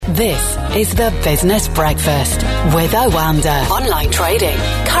This is the Business Breakfast with Oanda. Online trading,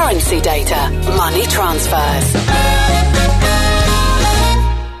 currency data, money transfers.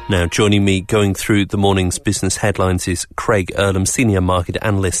 Now, joining me going through the morning's business headlines is Craig Erlam, Senior Market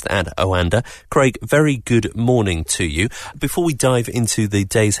Analyst at Oanda. Craig, very good morning to you. Before we dive into the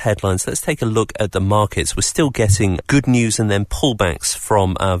day's headlines, let's take a look at the markets. We're still getting good news and then pullbacks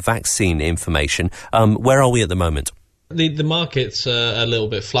from vaccine information. Where are we at the moment? The market's a little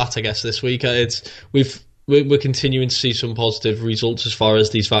bit flat, I guess, this week. We're continuing to see some positive results as far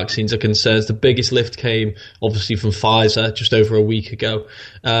as these vaccines are concerned. The biggest lift came, obviously, from Pfizer just over a week ago.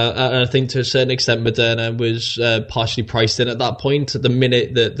 And I think to a certain extent, Moderna was partially priced in at that point. At the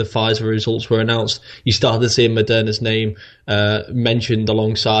minute that the Pfizer results were announced, you started seeing Moderna's name mentioned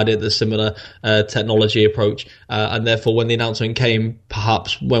alongside it, the similar technology approach. And therefore, when the announcement came,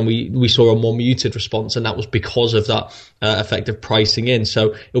 perhaps when we saw a more muted response, and that was because of that effective pricing in.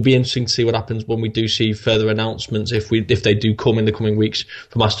 So it'll be interesting to see what happens when we do see further announcements, if they do come in the coming weeks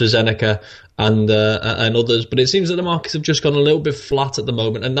from AstraZeneca and others. But it seems that the markets have just gone a little bit flat at the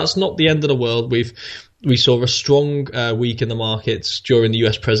moment, and that's not the end of the world. We saw a strong week in the markets during the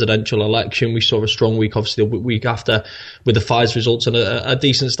US presidential election. We saw a strong week, obviously, the week after with the Pfizer results, and a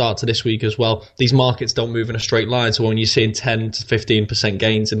decent start to this week as well. These markets don't move in a straight line, so when you're seeing 10 to 15%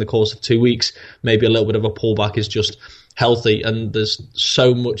 gains in the course of 2 weeks, maybe a little bit of a pullback is just healthy, and there's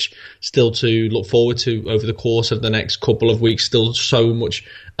so much still to look forward to over the course of the next couple of weeks. Still so much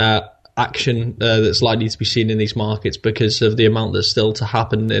action that's likely to be seen in these markets because of the amount that's still to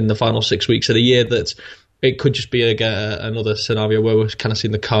happen in the final 6 weeks of the year, that it could just be another scenario where we're kind of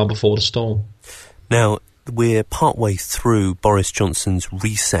seeing the calm before the storm. Now, we're partway through Boris Johnson's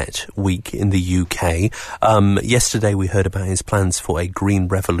reset week in the UK. Yesterday we heard about his plans for a green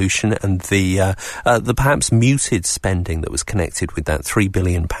revolution and the perhaps muted spending that was connected with that £3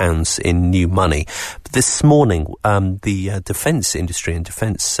 billion in new money. But this morning, the defence industry and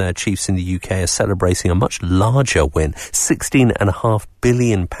defence chiefs in the UK are celebrating a much larger win, £16.5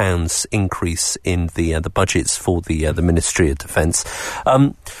 billion increase in the budgets for the Ministry of Defence.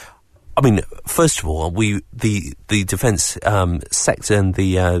 I mean, first of all, the defence sector and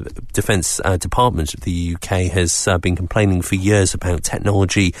the defence department of the UK has been complaining for years about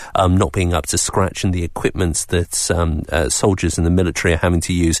technology not being up to scratch and the equipment that soldiers in the military are having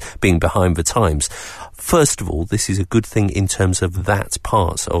to use being behind the times. First of all, this is a good thing in terms of that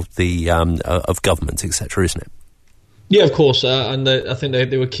part of the of government, etc., isn't it? Yeah, of course, and I think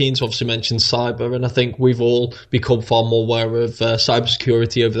they were keen to obviously mention cyber, and I think we've all become far more aware of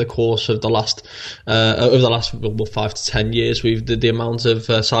cybersecurity over the course of the last 5 to 10 years. The amount of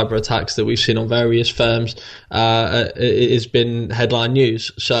cyber attacks that we've seen on various firms it has been headline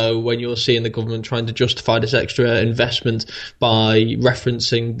news. So when you're seeing the government trying to justify this extra investment by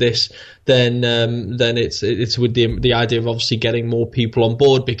referencing this, then it's with the idea of obviously getting more people on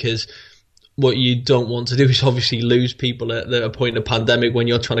board, because what you don't want to do is obviously lose people at a point in a pandemic when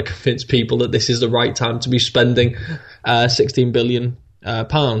you're trying to convince people that this is the right time to be spending £16 billion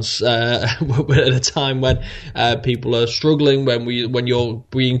pounds at a time when people are struggling, when you're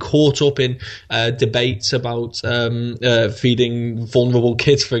being caught up in debates about feeding vulnerable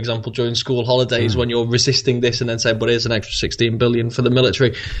kids, for example, during school holidays, when you're resisting this and then saying, but here's an extra 16 billion for the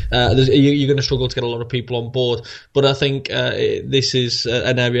military, you're going to struggle to get a lot of people on board. But I think this is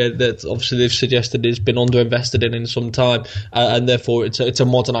an area that obviously they've suggested has been underinvested in some time, and therefore it's a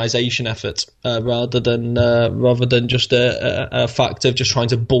modernisation effort rather than just a fact of just trying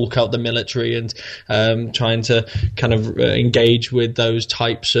to bulk out the military and trying to kind of engage with those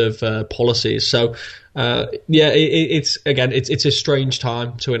types of policies. So it's a strange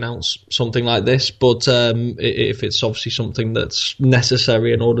time to announce something like this, but if it's obviously something that's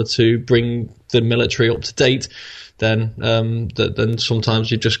necessary in order to bring the military up to date, then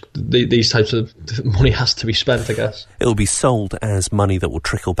sometimes these types of money has to be spent, I guess. It'll be sold as money that will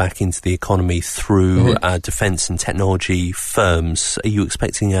trickle back into the economy through defence and technology firms. Are you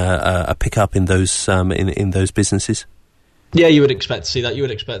expecting a pick-up in those in those businesses? Yeah, you would expect to see that. You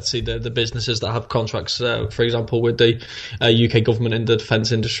would expect to see the businesses that have contracts, for example, with the UK government in the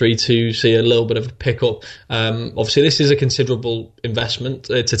defence industry, to see a little bit of a pickup. Obviously, this is a considerable investment.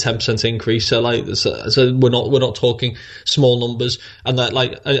 It's a 10% increase. So we're not talking small numbers. And that,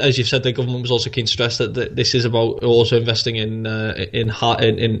 like as you've said, the government was also keen to stress that this is about also investing in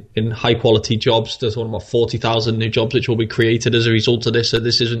high quality jobs. There's about 40,000 new jobs which will be created as a result of this. So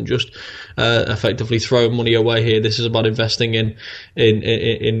this isn't just effectively throwing money away here. This is about investing in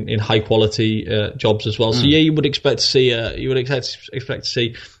high quality jobs as well. So yeah, you would expect to see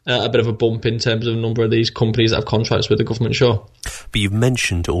a bit of a bump in terms of a number of these companies that have contracts with the government, sure. But you've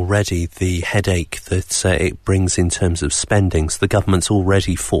mentioned already the headache that it brings in terms of spending. So the government's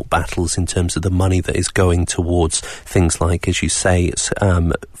already fought battles in terms of the money that is going towards things like, as you say,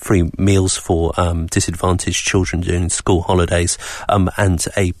 free meals for disadvantaged children during school holidays, and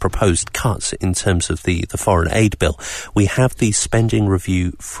a proposed cut in terms of the foreign aid bill. We have the spending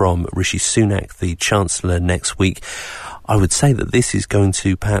review from Rishi Sunak, the Chancellor, next week. I would say that this is going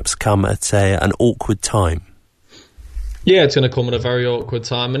to perhaps come at an awkward time. Yeah, it's going to come at a very awkward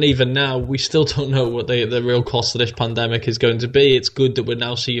time. And even now, we still don't know what the real cost of this pandemic is going to be. It's good that we're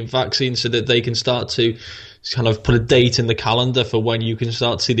now seeing vaccines so that they can start to kind of put a date in the calendar for when you can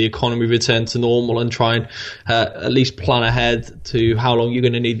start to see the economy return to normal and try and at least plan ahead to how long you're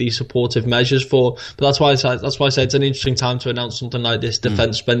going to need these supportive measures for. But that's why I say it's an interesting time to announce something like this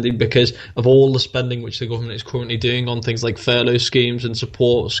defence spending, because of all the spending which the government is currently doing on things like furlough schemes and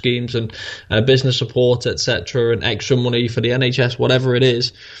support schemes and business support, etc., and extra money for the NHS, whatever it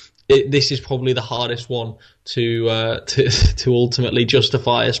is. This is probably the hardest one to ultimately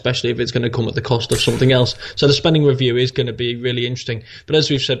justify, especially if it's going to come at the cost of something else. So the spending review is going to be really interesting. But as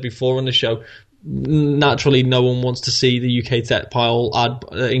we've said before on the show, naturally no one wants to see the UK debt pile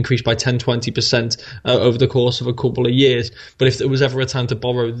increase by 10-20% over the course of a couple of years. But if there was ever a time to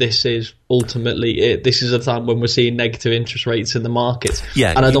borrow, this is ultimately it. This is a time when we're seeing negative interest rates in the market.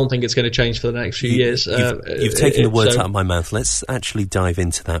 Yeah, and I don't think it's going to change for the next few years. You've taken the words out of my mouth. Let's actually dive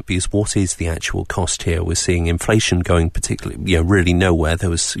into that, because what is the actual cost here? We're seeing inflation going particularly, really nowhere.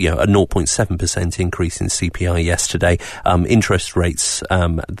 There was, a 0.7% increase in CPI yesterday. Interest rates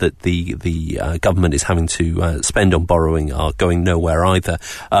that the government is having to spend on borrowing are going nowhere either.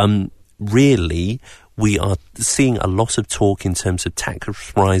 Really, we are seeing a lot of talk in terms of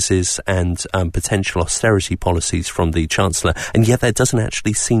tax rises and potential austerity policies from the Chancellor, and yet there doesn't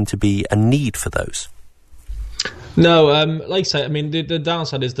actually seem to be a need for those. No, like I say, I mean, the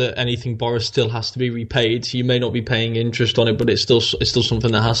downside is that anything borrowed still has to be repaid. You may not be paying interest on it, but it's still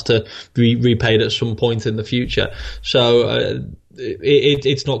something that has to be repaid at some point in the future. So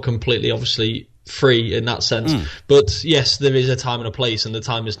it's not completely, obviously, free in that sense. But yes, there is a time and a place, and the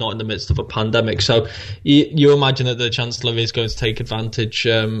time is not in the midst of a pandemic. So you imagine that the Chancellor is going to take advantage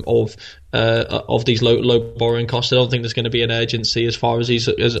of these low borrowing costs. I don't think there's going to be an urgency as far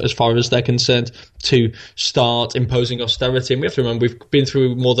as they're concerned to start imposing austerity. And we have to remember, we've been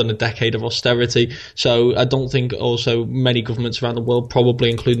through more than a decade of austerity, so I don't think also many governments around the world,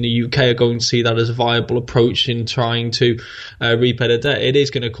 probably including the UK, are going to see that as a viable approach in trying to repay the debt. It is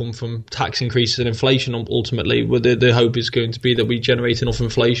going to come from tax increases and inflation ultimately. The hope is going to be that we generate enough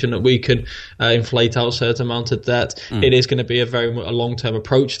inflation that we can inflate out a certain amount of debt. It is going to be a long-term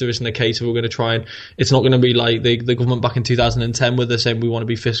approach. There isn't a case of we're going to try and it's not going to be like the government back in 2010 where they're saying we want to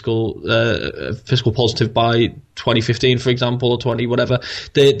be fiscal positive by 2015, for example, or 20 whatever.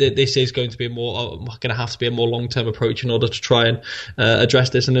 This is going to be going to have to be a more long-term approach in order to try and address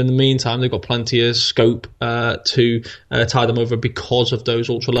this. And in the meantime, they've got plenty of scope to tie them over because of those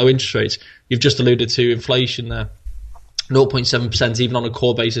ultra-low interest rates. You've just alluded to inflation there. 0.7%, even on a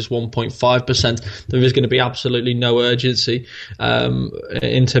core basis, 1.5%. There is going to be absolutely no urgency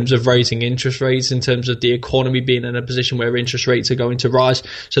in terms of raising interest rates, in terms of the economy being in a position where interest rates are going to rise.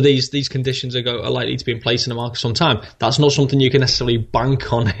 So these conditions are likely to be in place in the market some time. That's not something you can necessarily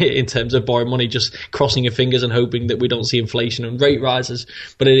bank on in terms of borrowing money, just crossing your fingers and hoping that we don't see inflation and rate rises.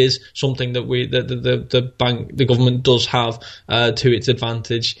 But it is something that the government does have to its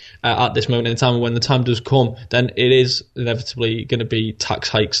advantage at this moment in time. And when the time does come, then it is inevitably going to be tax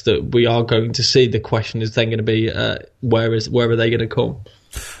hikes that we are going to see. The question is then going to be where are they going to come?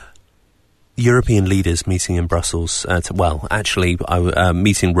 European leaders meeting in Brussels,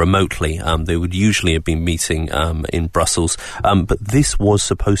 meeting remotely. They would usually have been meeting in Brussels, but this was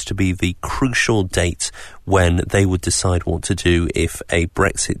supposed to be the crucial date when they would decide what to do if a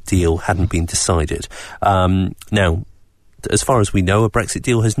Brexit deal hadn't been decided. Now, as far as we know, a Brexit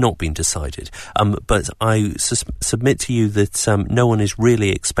deal has not been decided. But I submit to you that no one is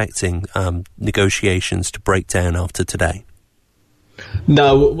really expecting negotiations to break down after today.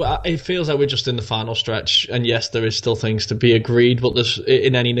 No, it feels like we're just in the final stretch. And yes, there is still things to be agreed, but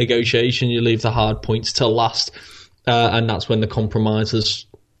in any negotiation, you leave the hard points till last. And that's when the compromises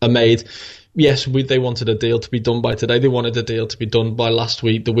are made. Yes, they wanted a deal to be done by today. They wanted a deal to be done by last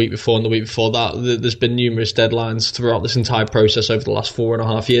week, the week before, and the week before that. There's been numerous deadlines throughout this entire process over the last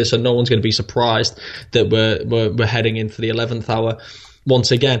 4.5 years, so no one's going to be surprised that we're heading into the 11th hour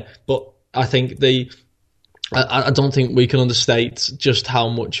once again. But I think I don't think we can understate just how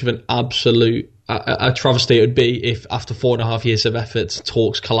much of an absolute a travesty it would be if after 4.5 years of effort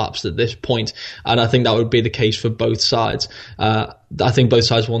talks collapsed at this point, and I think that would be the case for both sides. I think both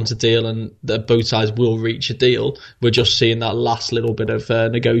sides want a deal, and that both sides will reach a deal. We're just seeing that last little bit of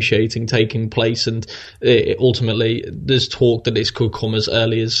negotiating taking place, and ultimately there's talk that this could come as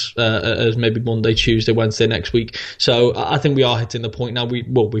early as maybe Monday, Tuesday, Wednesday next week. So I think we are hitting the point now.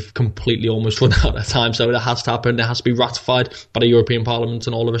 We've completely almost run out of time, so it has to happen. It has to be ratified by the European Parliament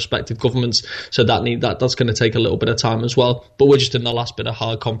and all the respective governments. So that's going to take a little bit of time as well. But we're just in the last bit of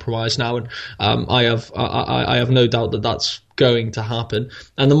hard compromise now, and I have no doubt that that's going to happen,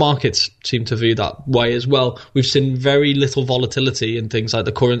 and the markets seem to view that way as well. We've seen very little volatility in things like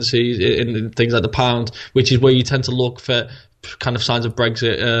the currency, in things like the pound, which is where you tend to look for kind of signs of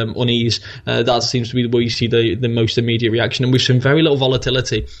Brexit unease. That seems to be where you see the most immediate reaction, and we've seen very little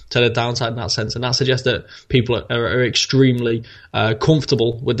volatility to the downside in that sense, and that suggests that people are extremely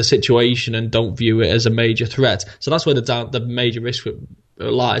comfortable with the situation and don't view it as a major threat. So that's where the major risk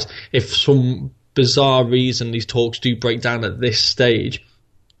lies. If some bizarre reason these talks do break down at this stage,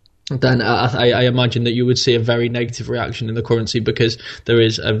 then I imagine that you would see a very negative reaction in the currency, because there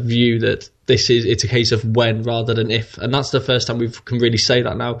is a view that it's a case of when rather than if, and that's the first time we can really say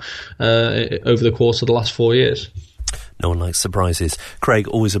that now over the course of the last 4 years. No one likes surprises. Craig,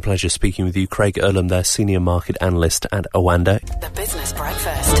 always a pleasure speaking with you. Craig Erlam there, Senior Market Analyst at Oanda. The Business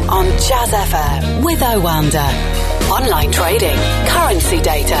Breakfast on Jazz FM with Oanda. Online trading, currency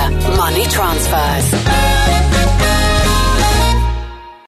data, money transfers.